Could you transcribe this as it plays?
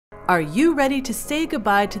Are you ready to say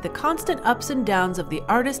goodbye to the constant ups and downs of the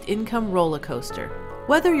artist income roller coaster?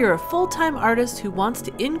 Whether you're a full-time artist who wants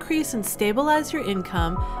to increase and stabilize your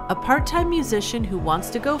income, a part-time musician who wants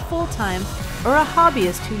to go full-time, or a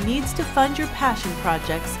hobbyist who needs to fund your passion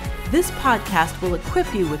projects, this podcast will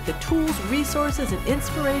equip you with the tools, resources, and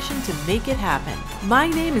inspiration to make it happen. My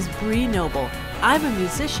name is Bree Noble. I'm a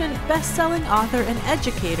musician, best-selling author, and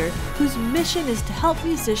educator whose mission is to help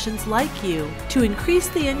musicians like you to increase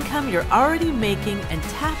the income you're already making and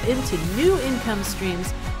tap into new income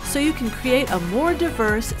streams so you can create a more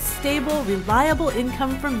diverse, stable, reliable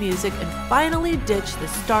income from music and finally ditch the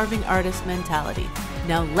starving artist mentality.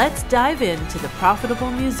 Now let's dive into the Profitable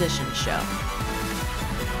Musician Show.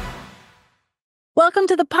 Welcome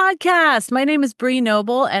to the podcast. My name is Bree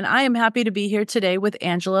Noble, and I am happy to be here today with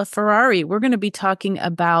Angela Ferrari. We're going to be talking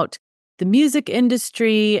about the music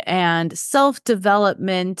industry and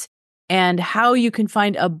self-development and how you can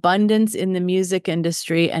find abundance in the music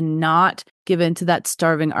industry and not give into that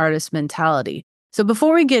starving artist mentality. So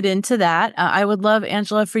before we get into that, I would love,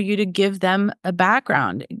 Angela, for you to give them a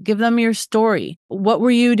background, give them your story. What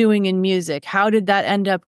were you doing in music? How did that end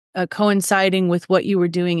up coinciding with what you were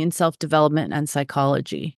doing in self-development and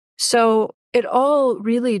psychology? So it all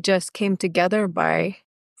really just came together by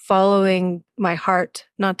following my heart,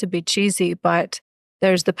 not to be cheesy, but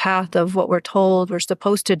there's the path of what we're told we're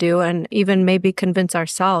supposed to do, and even maybe convince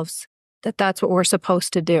ourselves that that's what we're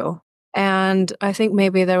supposed to do. And I think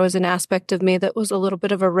maybe there was an aspect of me that was a little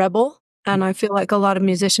bit of a rebel, and I feel like a lot of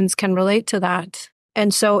musicians can relate to that.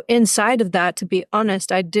 And so inside of that, to be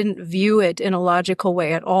honest, I didn't view it in a logical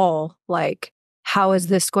way at all. Like, how is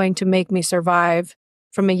this going to make me survive?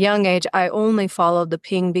 From a young age, I only followed the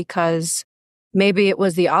ping because maybe it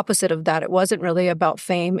was the opposite of that. It wasn't really about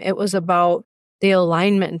fame. It was about the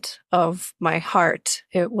alignment of my heart.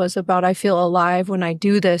 It was about, I feel alive when I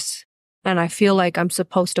do this, and I feel like I'm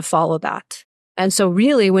supposed to follow that. And so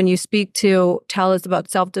really, when you tell us about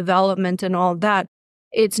self-development and all of that,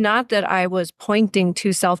 it's not that I was pointing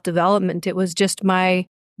to self-development. It was just my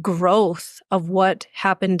growth of what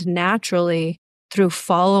happened naturally through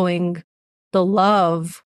following the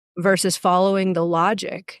love versus following the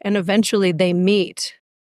logic. And eventually they meet.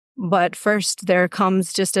 But first, there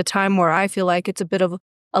comes just a time where I feel like it's a bit of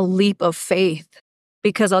a leap of faith.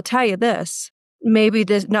 Because I'll tell you this,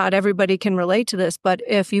 not everybody can relate to this, but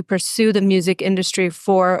if you pursue the music industry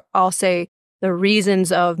for, I'll say, the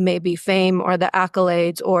reasons of maybe fame or the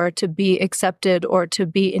accolades or to be accepted or to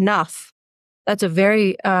be enough, that's a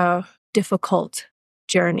very difficult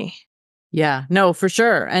journey. Yeah, no, for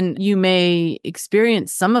sure. And you may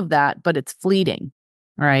experience some of that, but it's fleeting,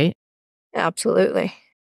 right? Absolutely.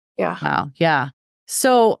 Yeah. Wow. Yeah.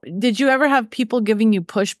 So did you ever have people giving you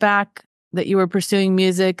pushback that you were pursuing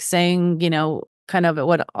music, saying, kind of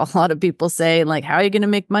what a lot of people say, like, how are you going to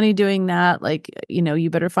make money doing that? Like, you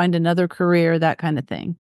better find another career, that kind of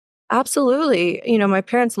thing. Absolutely. My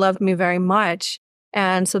parents loved me very much.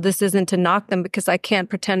 And so this isn't to knock them because I can't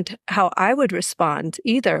pretend how I would respond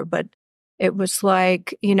either. But it was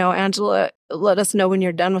like, Angela, let us know when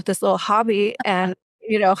you're done with this little hobby. And,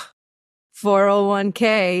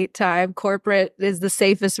 401k time, corporate is the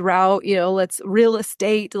safest route. Let's real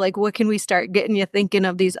estate. Like, what can we start getting you thinking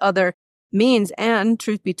of these other means? And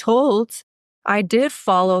truth be told, I did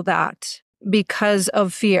follow that because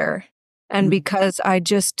of fear and because I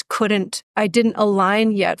didn't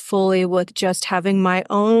align yet fully with just having my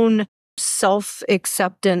own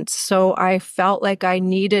self-acceptance. So I felt like I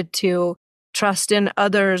needed to trust in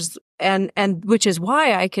others, and which is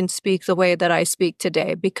why I can speak the way that I speak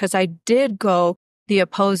today, because I did go the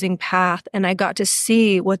opposing path and I got to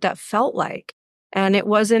see what that felt like. And it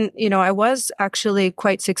wasn't, I was actually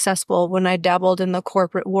quite successful when I dabbled in the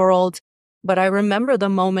corporate world, but I remember the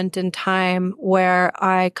moment in time where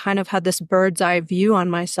I kind of had this bird's eye view on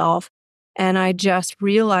myself, and I just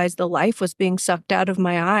realized the life was being sucked out of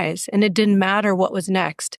my eyes, and it didn't matter what was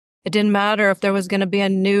next. It didn't matter if there was going to be a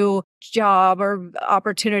new job or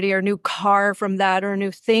opportunity or new car from that or a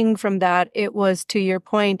new thing from that. It was, to your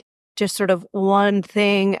point, just sort of one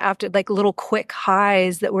thing after, like little quick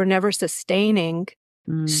highs that were never sustaining.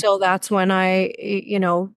 So that's when I,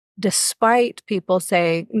 despite people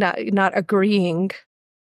saying, not agreeing,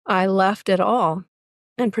 I left it all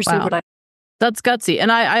and pursued what I. That's gutsy.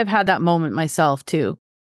 And I've had that moment myself too,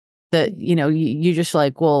 that, you just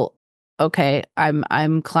like, well, okay,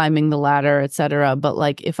 I'm climbing the ladder, et cetera. But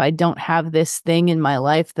like, if I don't have this thing in my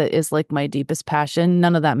life that is like my deepest passion,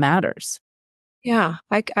 none of that matters. Yeah,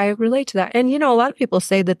 I relate to that. And, a lot of people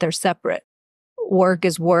say that they're separate. Work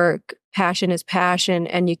is work, passion is passion,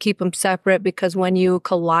 and you keep them separate because when you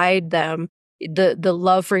collide them, the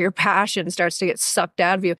love for your passion starts to get sucked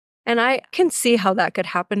out of you. And I can see how that could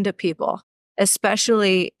happen to people,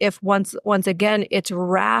 especially if once again, it's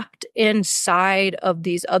wrapped inside of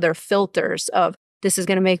these other filters of this is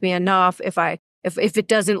going to make me enough. If it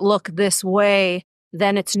doesn't look this way,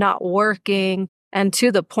 then it's not working. And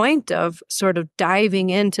to the point of sort of diving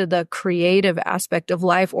into the creative aspect of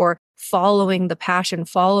life or following the passion,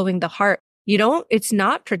 following the heart, it's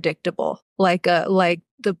not predictable like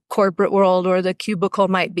the corporate world or the cubicle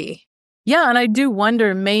might be. Yeah. And I do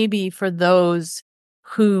wonder maybe for those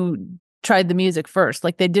who tried the music first,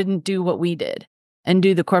 like they didn't do what we did and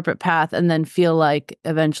do the corporate path and then feel like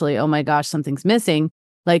eventually, oh my gosh, something's missing.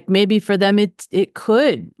 Like maybe for them, it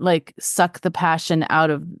could like suck the passion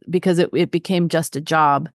out of, because it became just a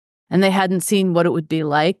job and they hadn't seen what it would be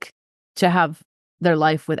like to have their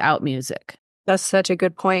life without music. That's such a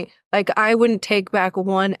good point. Like I wouldn't take back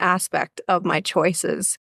one aspect of my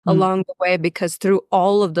choices along the way, because through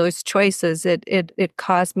all of those choices, it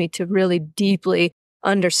caused me to really deeply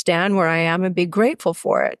understand where I am and be grateful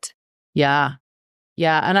for it. Yeah.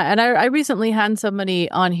 Yeah. And I recently had somebody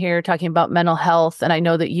on here talking about mental health. And I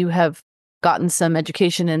know that you have gotten some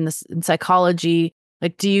education in psychology.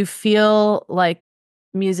 Like, do you feel like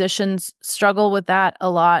musicians struggle with that a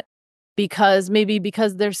lot because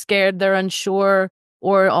they're scared, they're unsure,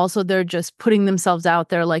 or also they're just putting themselves out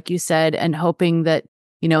there, like you said, and hoping that,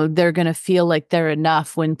 they're going to feel like they're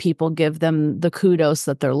enough when people give them the kudos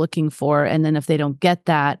that they're looking for. And then if they don't get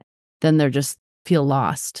that, then they're just feel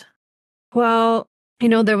lost. Well,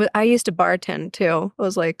 I used to bartend too. It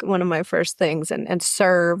was like one of my first things and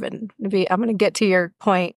serve and I'm going to get to your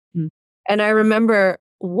point. Mm. And I remember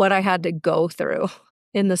what I had to go through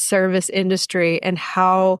in the service industry and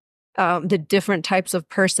how the different types of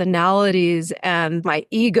personalities and my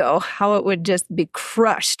ego, how it would just be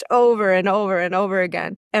crushed over and over and over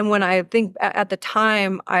again. And when I think at the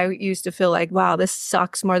time, I used to feel like, wow, this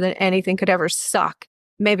sucks more than anything could ever suck.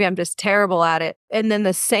 Maybe I'm just terrible at it. And then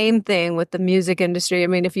the same thing with the music industry. I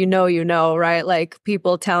mean, if you know, right? Like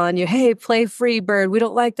people telling you, hey, play Freebird. We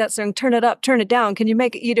don't like that song. Turn it up, turn it down. Can you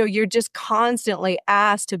make it? You're just constantly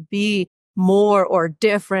asked to be more or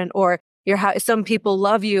different, or some people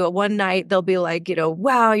love you. One night they'll be like,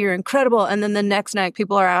 wow, you're incredible. And then the next night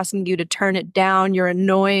people are asking you to turn it down. You're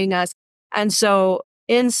annoying us. And so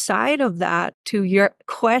inside of that, to your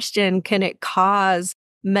question, can it cause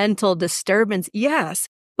mental disturbance? Yes,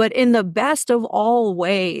 but in the best of all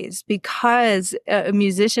ways, because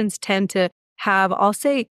musicians tend to have, I'll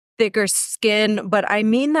say, thicker skin, but I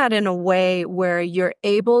mean that in a way where you're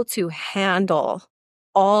able to handle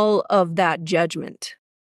all of that judgment.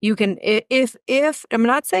 You can, if I'm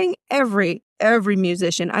not saying every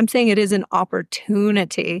musician, I'm saying it is an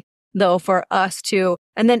opportunity though for us to,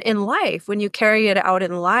 and then in life, when you carry it out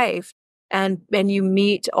in life, and you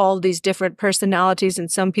meet all these different personalities, and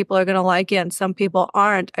some people are going to like you and some people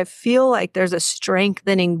aren't, I feel like there's a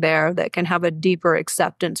strengthening there that can have a deeper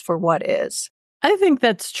acceptance for what is. I think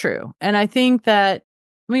that's true. And I think that,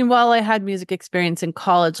 while I had music experience in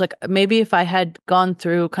college, like maybe if I had gone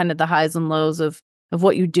through kind of the highs and lows of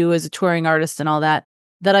what you do as a touring artist and all that,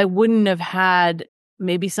 that I wouldn't have had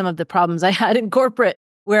maybe some of the problems I had in corporate,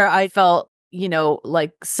 where I felt,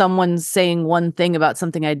 like someone saying one thing about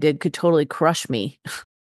something I did could totally crush me,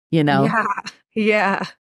 Yeah.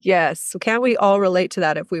 Yes. So can't we all relate to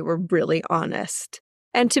that if we were really honest?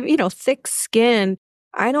 And to, thick skin,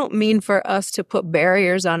 I don't mean for us to put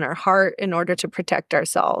barriers on our heart in order to protect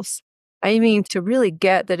ourselves. I mean to really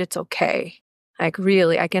get that it's okay. Like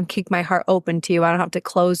really, I can keep my heart open to you. I don't have to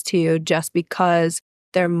close to you just because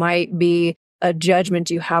there might be a judgment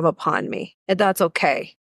you have upon me. And that's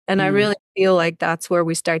okay. And I really feel like that's where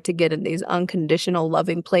we start to get in these unconditional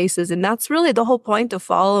loving places. And that's really the whole point of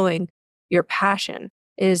following your passion,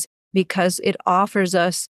 is because it offers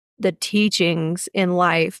us the teachings in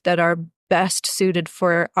life that are best suited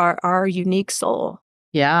for our unique soul.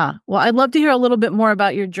 Yeah. Well, I'd love to hear a little bit more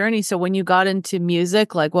about your journey. So when you got into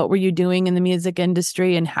music, like what were you doing in the music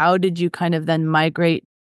industry and how did you kind of then migrate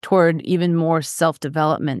toward even more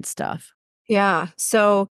self-development stuff? Yeah.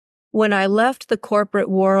 So when I left the corporate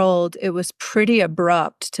world, it was pretty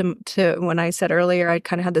abrupt to when I said earlier, I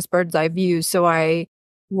kind of had this bird's eye view. So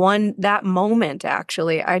that moment,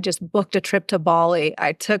 actually, I just booked a trip to Bali.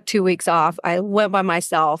 I took 2 weeks off. I went by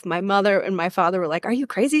myself. My mother and my father were like, are you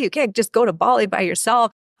crazy? You can't just go to Bali by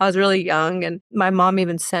yourself. I was really young. And my mom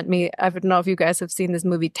even sent me, I don't know if you guys have seen this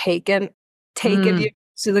movie, Taken.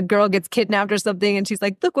 So the girl gets kidnapped or something. And she's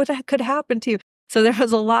like, look what could happen to you. So there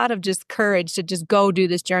was a lot of just courage to just go do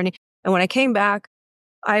this journey. And when I came back,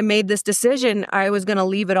 I made this decision. I was going to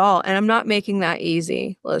leave it all. And I'm not making that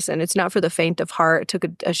easy. Listen, it's not for the faint of heart. It took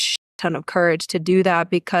a ton of courage to do that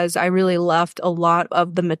because I really left a lot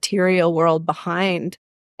of the material world behind.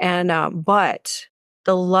 And, but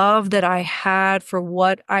the love that I had for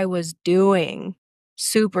what I was doing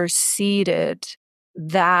superseded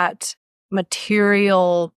that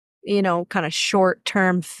material, kind of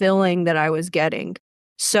short-term filling that I was getting.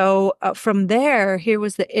 So from there,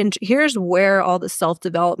 here's where all the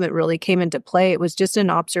self-development really came into play. It was just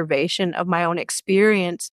an observation of my own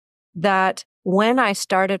experience that when I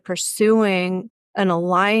started pursuing and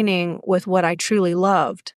aligning with what I truly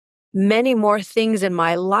loved, many more things in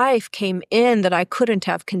my life came in that I couldn't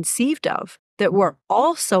have conceived of that were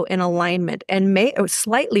also in alignment and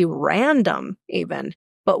slightly random even,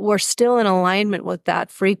 but were still in alignment with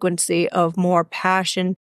that frequency of more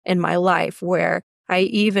passion in my life where I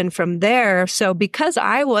even from there. So because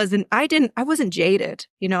I wasn't jaded.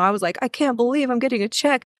 I was like, I can't believe I'm getting a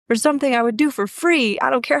check for something I would do for free. I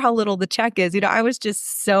don't care how little the check is. I was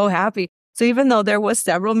just so happy. So even though there was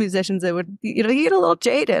several musicians that would, you get a little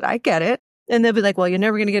jaded. I get it. And they'll be like, well, you're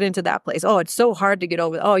never going to get into that place. Oh, it's so hard to get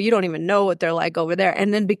over. Oh, you don't even know what they're like over there.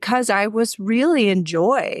 And then because I was really in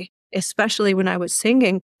joy, especially when I was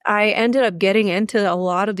singing, I ended up getting into a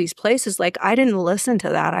lot of these places. Like I didn't listen to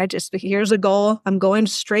that. Here's a goal. I'm going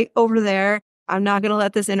straight over there. I'm not going to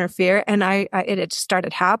let this interfere. And it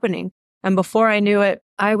started happening. And before I knew it,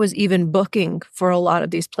 I was even booking for a lot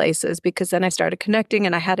of these places because then I started connecting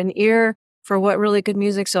and I had an ear for what really good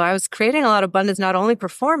music. So I was creating a lot of abundance, not only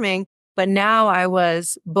performing, but now I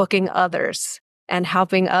was booking others and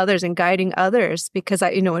helping others and guiding others because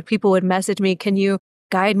when people would message me, can you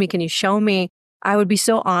guide me? Can you show me? I would be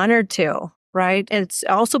so honored to, right? And it's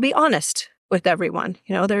also be honest with everyone.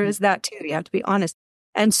 There is that too. You have to be honest.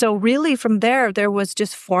 And so really from there was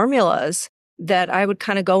just formulas that I would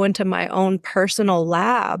kind of go into my own personal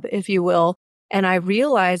lab, if you will. And I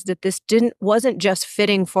realized that this wasn't just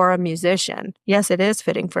fitting for a musician. Yes, it is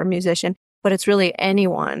fitting for a musician, but it's really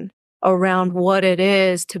anyone around what it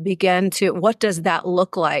is to begin to, what does that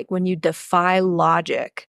look like when you defy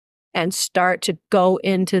logic and start to go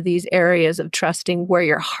into these areas of trusting where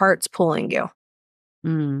your heart's pulling you.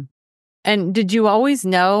 Mm. And did you always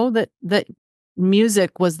know that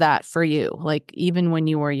music was that for you? Like even when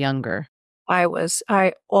you were younger?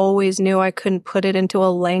 I always knew I couldn't put it into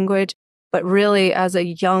a language, but really as a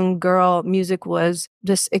young girl, music was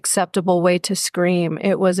this acceptable way to scream.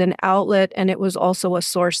 It was an outlet and it was also a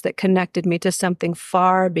source that connected me to something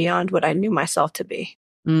far beyond what I knew myself to be.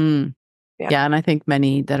 Mm. Yeah. And I think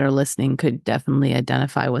many that are listening could definitely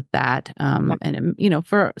identify with that. And,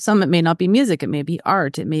 for some, it may not be music. It may be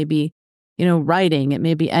art. It may be, writing. It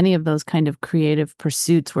may be any of those kind of creative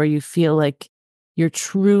pursuits where you feel like you're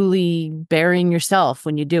truly burying yourself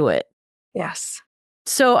when you do it. Yes.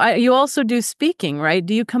 So you also do speaking, right?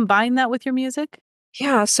 Do you combine that with your music?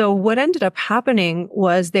 Yeah. So what ended up happening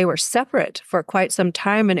was they were separate for quite some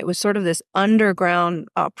time. And it was sort of this underground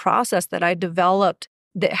process that I developed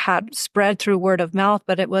that had spread through word of mouth,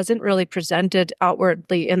 but it wasn't really presented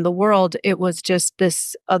outwardly in the world. It was just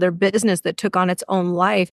this other business that took on its own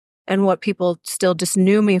life. And what people still just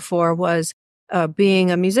knew me for was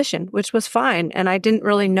being a musician, which was fine. And I didn't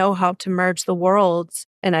really know how to merge the worlds.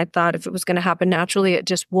 And I thought if it was going to happen naturally, it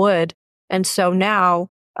just would. And so now,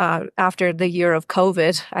 after the year of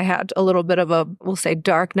COVID, I had a little bit of a, we'll say,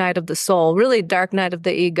 dark night of the soul, really dark night of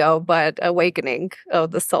the ego, but awakening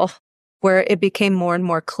of the soul, where it became more and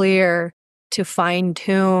more clear to fine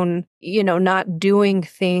tune, not doing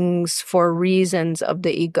things for reasons of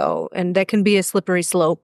the ego. And that can be a slippery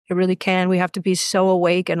slope. It really can. We have to be so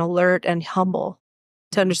awake and alert and humble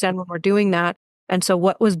to understand when we're doing that. And so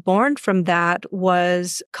what was born from that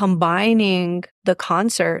was combining the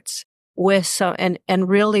concerts with some, and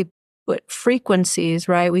really with frequencies,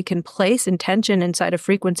 right? We can place intention inside of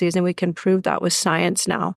frequencies and we can prove that with science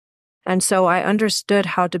now. And so I understood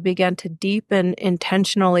how to begin to deepen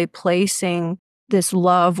intentionally placing this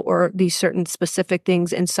love or these certain specific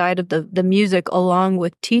things inside of the music along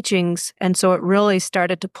with teachings. And so it really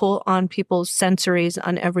started to pull on people's sensories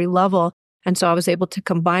on every level. And so I was able to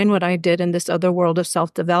combine what I did in this other world of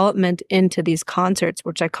self-development into these concerts,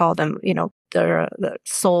 which I call them, the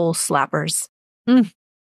soul slappers. Mm.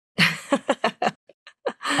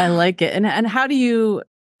 I like it. And how do you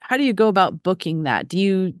go about booking that? Do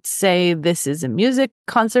you say this is a music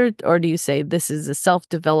concert, or do you say this is a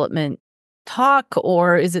self-development talk,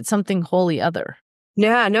 or is it something wholly other?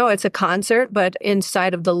 Yeah, no, it's a concert, but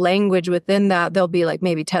inside of the language within that, there'll be like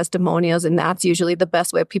maybe testimonials, and that's usually the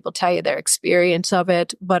best way people tell you their experience of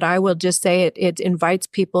it. But I will just say it invites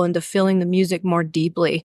people into feeling the music more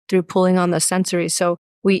deeply through pulling on the sensory. So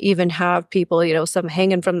we even have people, some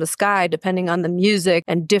hanging from the sky, depending on the music,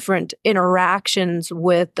 and different interactions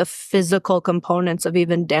with the physical components of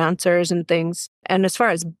even dancers and things. And as far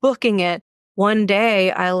as booking it, one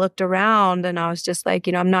day I looked around and I was just like,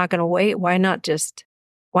 I'm not going to wait. Why not just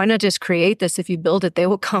create this? If you build it, they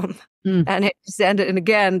will come. Mm. And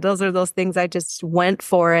again, those are those things I just went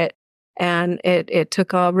for it, and it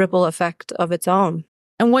took a ripple effect of its own.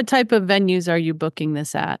 And what type of venues are you booking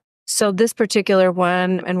this at? So this particular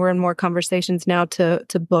one, and we're in more conversations now to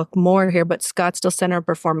book more here, but Scottsdale Center of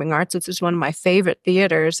Performing Arts, which is one of my favorite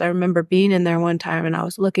theaters. I remember being in there one time and I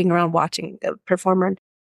was looking around watching the performer, and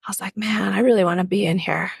I was like, man, I really want to be in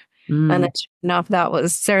here. And then sure enough, that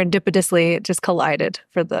was serendipitously, it just collided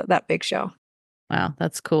for that big show. Wow,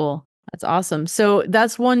 that's cool. That's awesome. So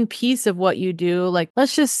that's one piece of what you do. Like,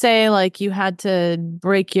 let's just say like you had to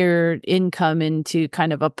break your income into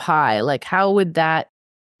kind of a pie. Like, how would that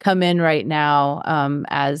come in right now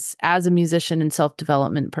as a musician and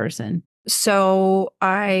self-development person? So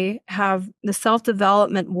I have the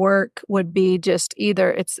self-development work would be just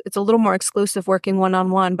either it's a little more exclusive working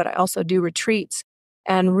one-on-one, but I also do retreats.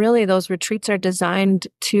 And really those retreats are designed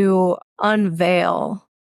to unveil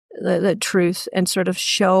the truth and sort of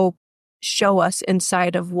show us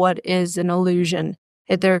inside of what is an illusion.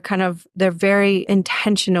 They're very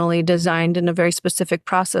intentionally designed in a very specific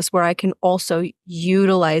process where I can also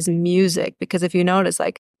utilize music. Because if you notice,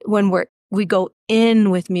 like when we go in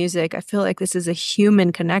with music, I feel like this is a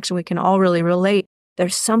human connection. We can all really relate.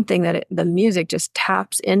 There's something that the music just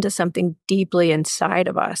taps into something deeply inside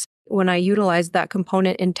of us. When I utilize that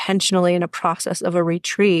component intentionally in a process of a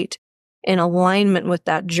retreat, in alignment with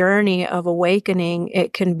that journey of awakening,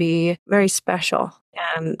 it can be very special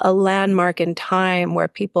and a landmark in time where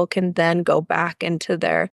people can then go back into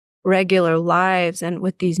their regular lives and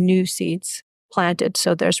with these new seeds planted.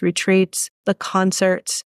 So there's retreats, the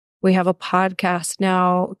concerts. We have a podcast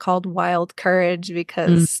now called Wild Courage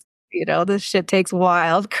because, this shit takes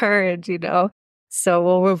wild courage,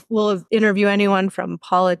 So we'll interview anyone from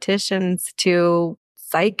politicians to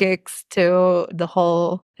psychics to the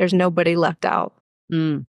whole, there's nobody left out.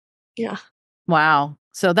 Yeah. Wow.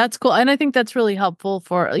 So that's cool. And I think that's really helpful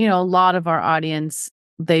for, a lot of our audience.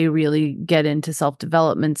 They really get into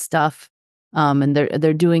self-development stuff. And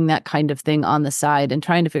they're doing that kind of thing on the side and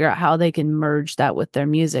trying to figure out how they can merge that with their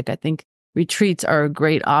music. I think retreats are a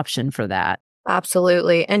great option for that.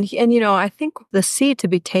 Absolutely. And I think the seed to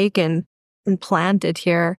be taken and planted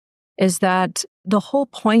here is that the whole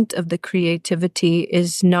point of the creativity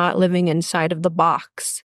is not living inside of the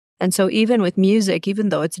box. And so even with music, even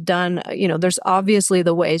though it's done, there's obviously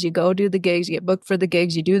the ways you go do the gigs, you get booked for the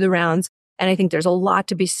gigs, you do the rounds. And I think there's a lot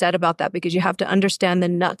to be said about that because you have to understand the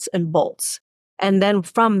nuts and bolts. And then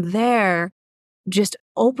from there, just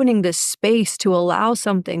opening this space to allow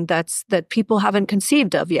something that people haven't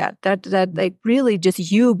conceived of yet, that like really just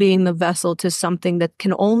you being the vessel to something that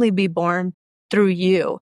can only be born through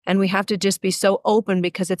you. And we have to just be so open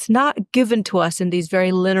because it's not given to us in these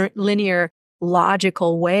very linear,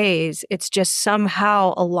 logical ways. It's just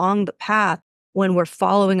somehow along the path when we're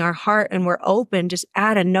following our heart and we're open, just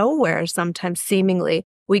out of nowhere, sometimes seemingly,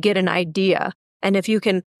 we get an idea. And if you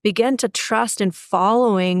can begin to trust in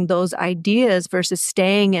following those ideas versus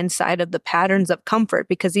staying inside of the patterns of comfort,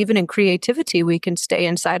 because even in creativity, we can stay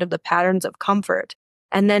inside of the patterns of comfort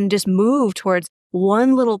and then just move towards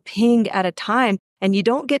one little ping at a time. And you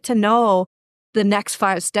don't get to know the next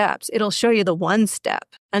 5 steps. It'll show you the one step.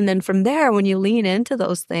 And then from there, when you lean into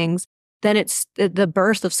those things, then it's the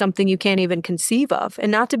birth of something you can't even conceive of.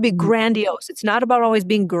 And not to be grandiose. It's not about always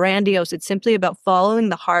being grandiose. It's simply about following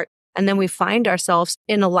the heart. And then we find ourselves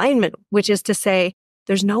in alignment, which is to say,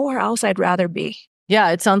 there's nowhere else I'd rather be.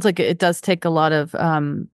 Yeah, it sounds like it does take a lot of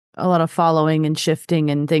following and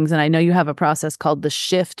shifting and things. And I know you have a process called the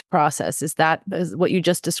shift process. Is what you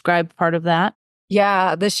just described part of that?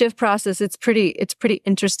 Yeah, the shift process, it's pretty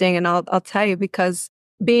interesting. And I'll tell you, because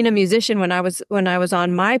being a musician, when I was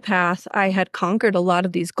on my path, I had conquered a lot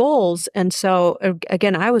of these goals. And so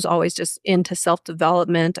again, I was always just into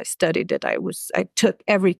self-development. I studied it. I took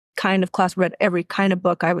every kind of class, read every kind of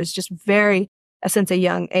book. I was just since a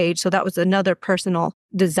young age. So that was another personal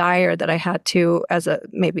desire that I had to, as a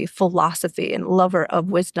maybe philosophy and lover of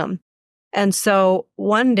wisdom. And so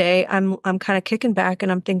one day I'm kind of kicking back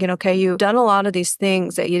and I'm thinking, okay, you've done a lot of these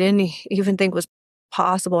things that you didn't even think was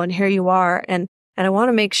possible. And here you are. And I want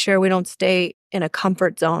to make sure we don't stay in a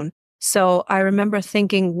comfort zone. So I remember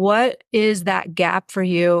thinking, what is that gap for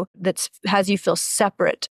you that has you feel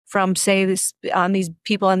separate from, say, these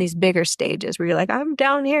people on these bigger stages where you're like, I'm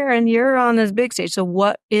down here and you're on this big stage. So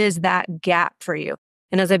what is that gap for you?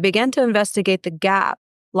 And as I began to investigate the gap,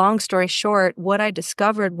 long story short, what I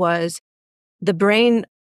discovered was the brain,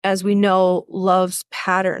 as we know, loves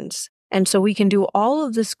patterns. And so we can do all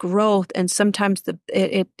of this growth, and sometimes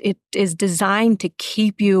it is designed to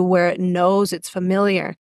keep you where it knows it's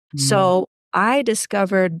familiar. So I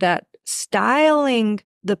discovered that styling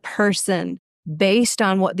the person based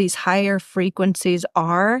on what these higher frequencies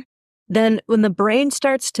are, then when the brain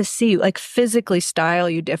starts to see, like physically style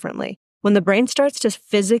you differently, when the brain starts to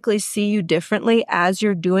physically see you differently as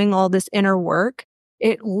you're doing all this inner work,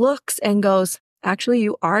 it looks and goes, actually,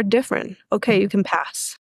 you are different. Okay, you can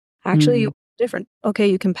pass. Actually, you are different.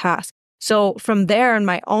 Okay, you can pass. So from there in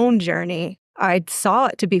my own journey, I saw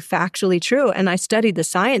it to be factually true. And I studied the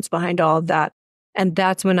science behind all of that. And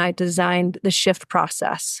that's when I designed the shift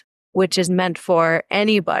process, which is meant for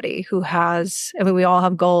anybody who has, I mean, we all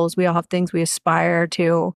have goals. We all have things we aspire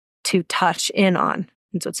to touch in on.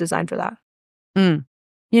 And so it's designed for that.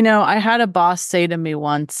 You know, I had a boss say to me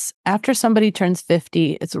once, after somebody turns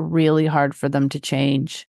 50, it's really hard for them to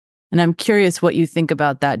change. And I'm curious what you think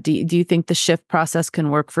about that. Do you think the shift process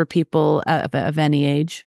can work for people of any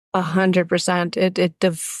age? 100%. It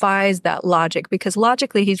defies that logic, because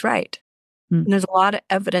logically he's right. And there's a lot of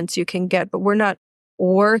evidence you can get, but we're not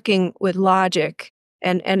working with logic.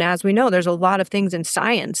 And as we know, there's a lot of things in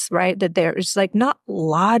science, right? That it's like not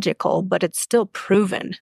logical, but it's still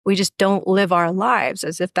proven. We just don't live our lives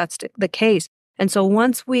as if that's the case. And so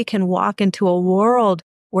once we can walk into a world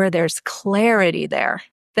where there's clarity there,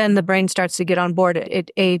 then the brain starts to get on board.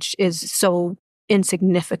 Age is so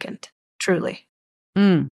insignificant, truly.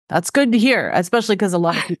 That's good to hear, especially because a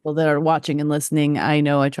lot of people that are watching and listening, I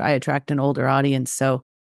know I attract an older audience. So,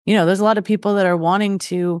 you know, there's a lot of people that are wanting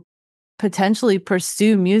to potentially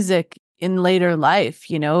pursue music in later life.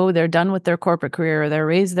 You know, they're done with their corporate career, or they're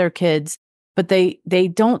raised their kids, but they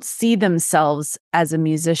don't see themselves as a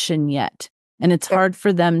musician yet. And it's hard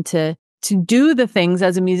for them to do the things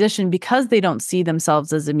as a musician because they don't see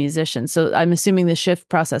themselves as a musician. So I'm assuming the shift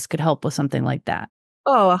process could help with something like that.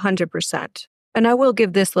 Oh, 100%. And I will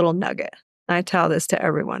give this little nugget. I tell this to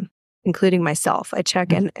everyone, including myself. I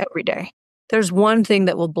check in every day. There's one thing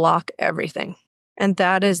that will block everything, and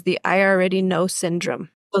that is the I already know syndrome.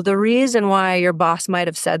 So the reason why your boss might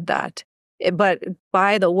have said that, but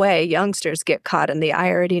by the way, youngsters get caught in the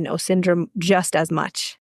I already know syndrome just as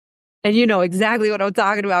much. And you know exactly what I'm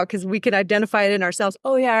talking about, because we can identify it in ourselves.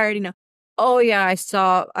 Oh yeah, I already know. Oh yeah,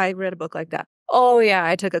 I read a book like that. Oh yeah,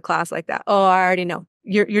 I took a class like that. Oh, I already know.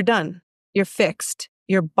 You're done. You're fixed.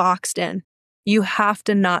 You're boxed in. You have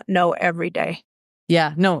to not know every day.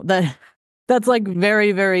 Yeah, no, that's like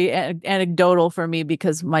very, very anecdotal for me,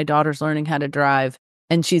 because my daughter's learning how to drive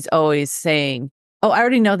and she's always saying, oh, I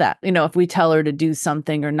already know that. You know, if we tell her to do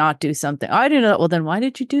something or not do something, oh, I didn't know that. Well, then why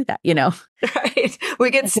did you do that? You know, right?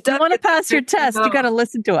 We get stuck. If you want to pass your test, you got to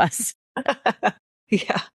listen to us.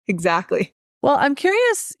 Yeah, exactly. Well, I'm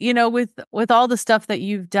curious, you know, with all the stuff that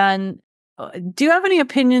you've done, do you have any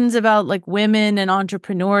opinions about like women and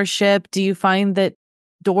entrepreneurship? Do you find that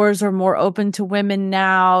doors are more open to women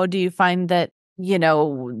now? Do you find that, you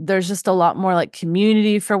know, there's just a lot more like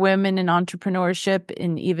community for women in entrepreneurship,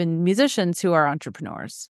 and even musicians who are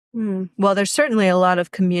entrepreneurs? Well, there's certainly a lot of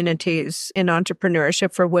communities in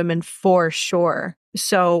entrepreneurship for women, for sure.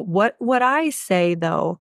 So what I say,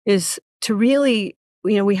 though, is to really,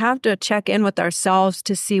 you know, we have to check in with ourselves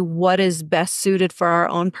to see what is best suited for our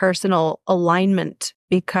own personal alignment,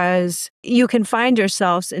 because you can find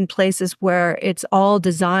yourselves in places where it's all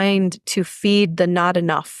designed to feed the not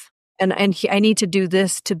enough. And I need to do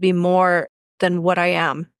this to be more than what I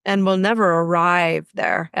am. And we'll never arrive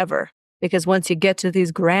there ever. Because once you get to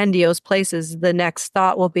these grandiose places, the next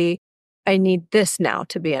thought will be, I need this now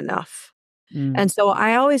to be enough. And so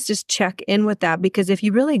I always just check in with that, because if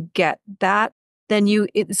you really get that, then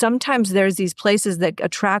sometimes there's these places that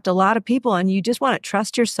attract a lot of people, and you just want to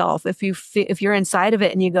trust yourself. If you're inside of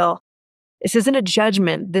it and you go, this isn't a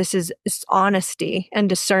judgment, this is honesty and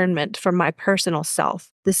discernment for my personal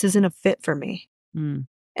self. This isn't a fit for me.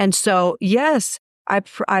 And so, yes,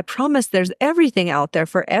 I promise there's everything out there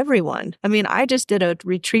for everyone. I mean, I just did a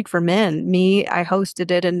retreat for men. I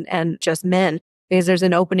hosted it and just men, because there's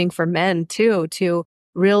an opening for men too, to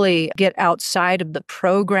really get outside of the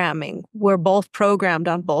programming. We're both programmed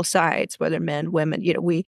on both sides, whether men, women. You know,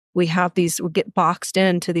 we have we get boxed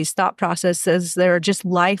into these thought processes that are just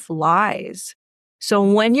life lies. So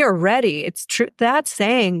when you're ready, it's true. That's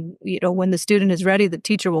saying, when the student is ready, the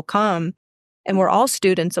teacher will come. And we're all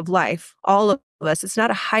students of life, all of us. It's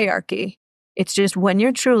not a hierarchy. It's just when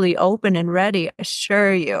you're truly open and ready, I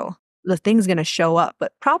assure you, the thing's going to show up,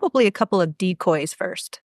 but probably a couple of decoys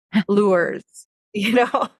first, lures, Yeah,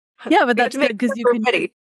 but You have that's to good make because sure we're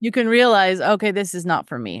ready. you can realize, okay, this is not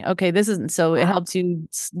for me. Okay, this isn't. So it helps you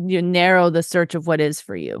narrow the search of what is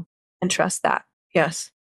for you. And trust that.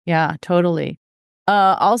 Yes. Yeah, totally.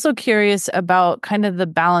 Also curious about kind of the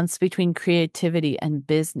balance between creativity and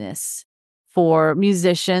business for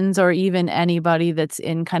musicians or even anybody that's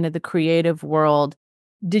in kind of the creative world.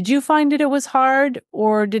 Did you find it was hard,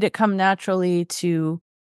 or did it come naturally to,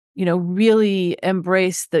 really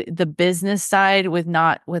embrace the business side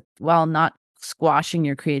while not squashing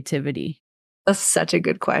your creativity? That's such a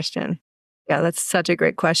good question. Yeah, that's such a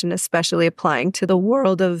great question, especially applying to the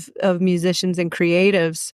world of musicians and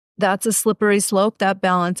creatives. That's a slippery slope, that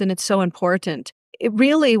balance, and it's so important.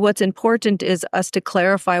 What's important is us to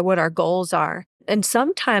clarify what our goals are. And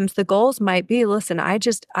sometimes the goals might be, listen,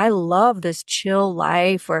 I love this chill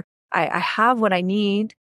life, or I have what I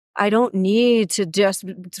need. I don't need to just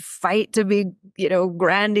fight to be,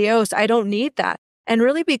 grandiose. I don't need that. And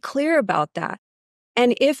really be clear about that.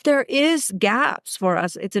 And if there is gaps for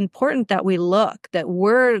us, it's important that we look, that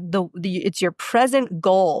it's your present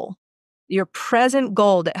goal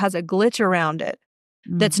that has a glitch around it,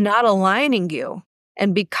 that's not aligning you.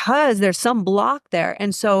 And because there's some block there.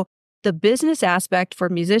 And so the business aspect for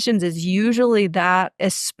musicians is usually that,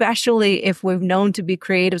 especially if we've known to be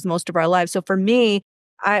creatives most of our lives. So for me,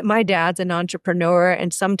 my dad's an entrepreneur,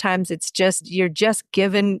 and sometimes it's just, you're just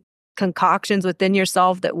given concoctions within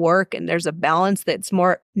yourself that work, and there's a balance that's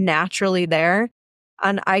more naturally there.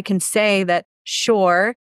 And I can say that,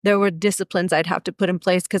 sure, there were disciplines I'd have to put in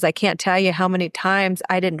place, because I can't tell you how many times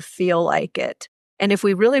I didn't feel like it. And if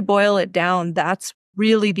we really boil it down, that's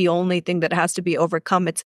really the only thing that has to be overcome.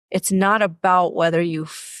 It's not about whether you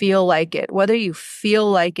feel like it. Whether you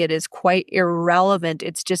feel like it is quite irrelevant.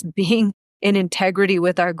 It's just being in integrity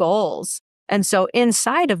with our goals. And so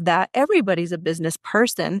inside of that, everybody's a business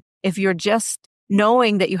person. If you're just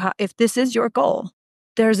knowing that if this is your goal,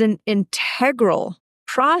 there's an integral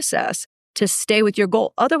process to stay with your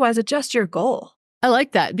goal. Otherwise, adjust your goal. I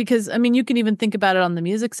like that because, you can even think about it on the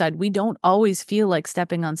music side. We don't always feel like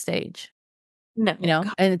stepping on stage. No.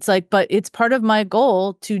 And it's like, but it's part of my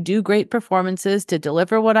goal to do great performances, to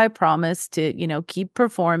deliver what I promised, to, keep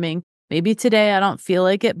performing. Maybe today I don't feel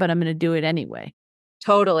like it, but I'm going to do it anyway.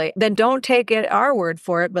 Totally. Then don't take our word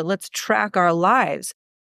for it, but let's track our lives.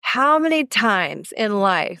 How many times in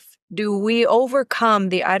life do we overcome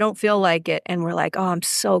the I don't feel like it, and we're like, oh, I'm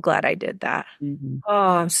so glad I did that. Mm-hmm.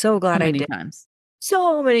 Oh, I'm so glad I did. Times.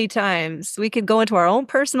 So many times. We could go into our own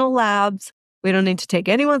personal labs. We don't need to take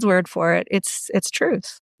anyone's word for it. It's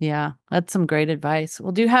truth. Yeah, that's some great advice.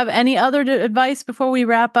 Well, do you have any other advice before we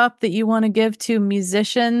wrap up that you want to give to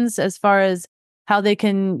musicians as far as how they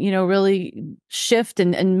can, really shift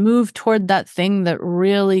and move toward that thing that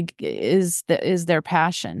really is their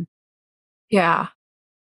passion? Yeah.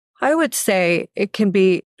 I would say it can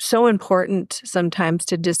be so important sometimes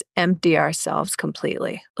to just empty ourselves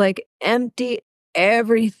completely. Like empty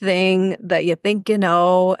everything that you think you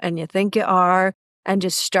know and you think you are, and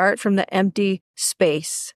just start from the empty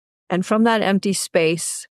space. And from that empty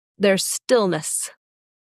space, there's stillness.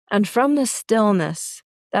 And from the stillness,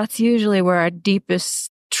 that's usually where our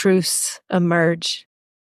deepest truths emerge.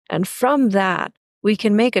 And from that, we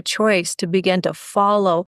can make a choice to begin to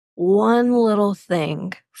follow one little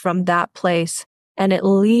thing from that place, and it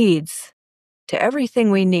leads to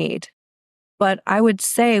everything we need. But I would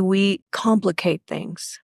say we complicate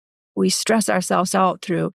things. We stress ourselves out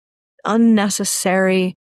through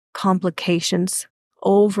unnecessary complications,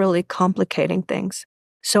 overly complicating things.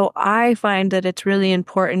 So I find that it's really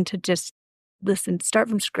important to just listen, start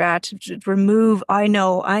from scratch, remove, I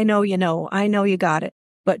know you got it,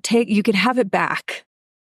 but you can have it back.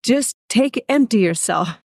 Just empty yourself.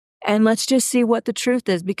 And let's just see what the truth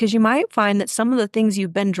is, because you might find that some of the things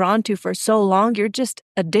you've been drawn to for so long, you're just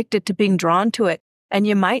addicted to being drawn to it, and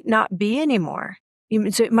you might not be anymore.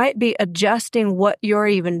 So it might be adjusting what you're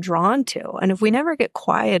even drawn to. And if we never get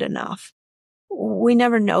quiet enough, we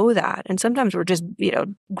never know that. And sometimes we're just,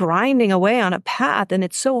 grinding away on a path, and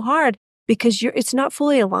it's so hard because it's not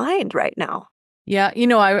fully aligned right now. Yeah.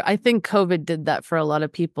 I think COVID did that for a lot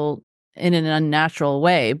of people in an unnatural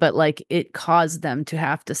way, but like it caused them to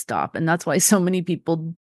have to stop. And that's why so many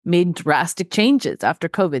people made drastic changes after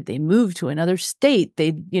COVID. They moved to another state.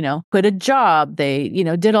 They, quit a job. They,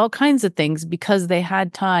 did all kinds of things because they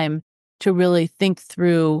had time to really think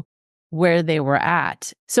through where they were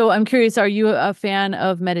at. So I'm curious, are you a fan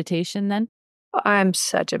of meditation then? I'm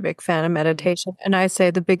such a big fan of meditation. And I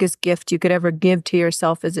say the biggest gift you could ever give to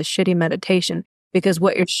yourself is a shitty meditation, because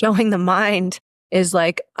what you're showing the mind is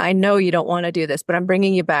like, I know you don't want to do this, but I'm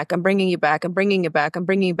bringing you back. I'm bringing you back. I'm bringing you back. I'm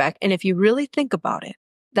bringing you back. And if you really think about it,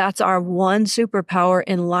 that's our one superpower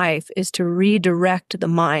in life, is to redirect the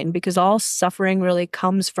mind, because all suffering really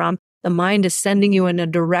comes from the mind is sending you in a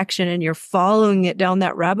direction and you're following it down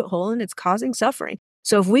that rabbit hole and it's causing suffering.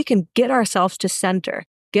 So if we can get ourselves to center,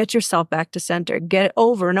 get yourself back to center, get it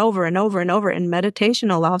over and over and over and over. And meditation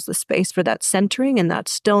allows the space for that centering and that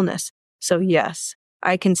stillness. So yes,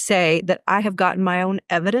 I can say that I have gotten my own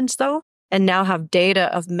evidence though, and now have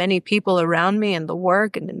data of many people around me and the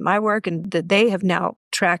work and in my work, and that they have now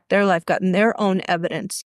tracked their life, gotten their own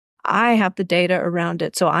evidence. I have the data around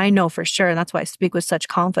it. So I know for sure. And that's why I speak with such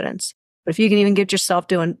confidence. But if you can even get yourself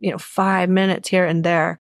doing, 5 minutes here and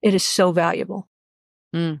there, it is so valuable.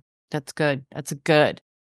 That's good. That's good.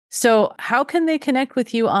 So how can they connect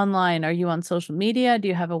with you online? Are you on social media? Do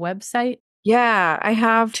you have a website? Yeah, I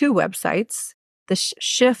have 2 websites, the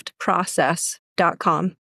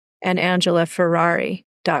shiftprocess.com and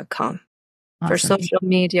angelaferrari.com. Awesome. For social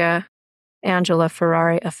media, Angela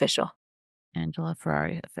Ferrari Official. Angela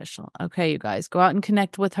Ferrari Official. Okay, you guys, go out and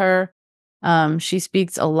connect with her. She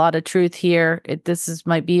speaks a lot of truth here.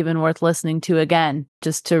 Might be even worth listening to again,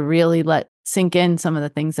 just to really let sink in some of the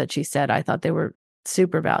things that she said. I thought they were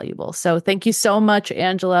super valuable. So thank you so much,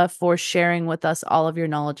 Angela, for sharing with us all of your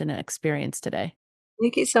knowledge and experience today.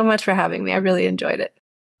 Thank you so much for having me. I really enjoyed it.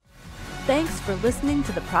 Thanks for listening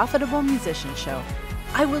to the Profitable Musician Show.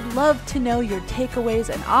 I would love to know your takeaways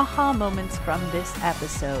and aha moments from this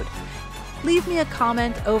episode. Leave me a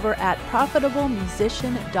comment over at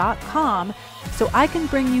profitablemusician.com so I can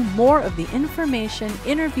bring you more of the information,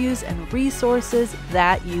 interviews, and resources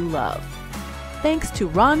that you love. Thanks to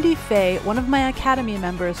Rondi Fay, one of my Academy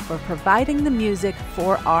members, for providing the music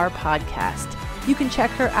for our podcast. You can check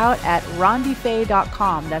her out at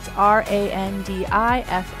rondifay.com. That's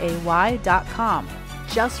RANDIFAY.com.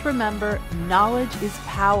 Just remember, knowledge is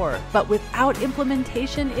power, but without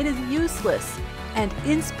implementation, it is useless. And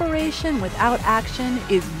inspiration without action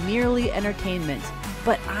is merely entertainment.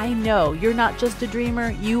 But I know you're not just a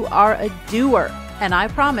dreamer, you are a doer. And I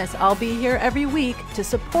promise I'll be here every week to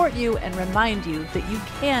support you and remind you that you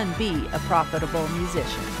can be a profitable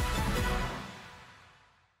musician.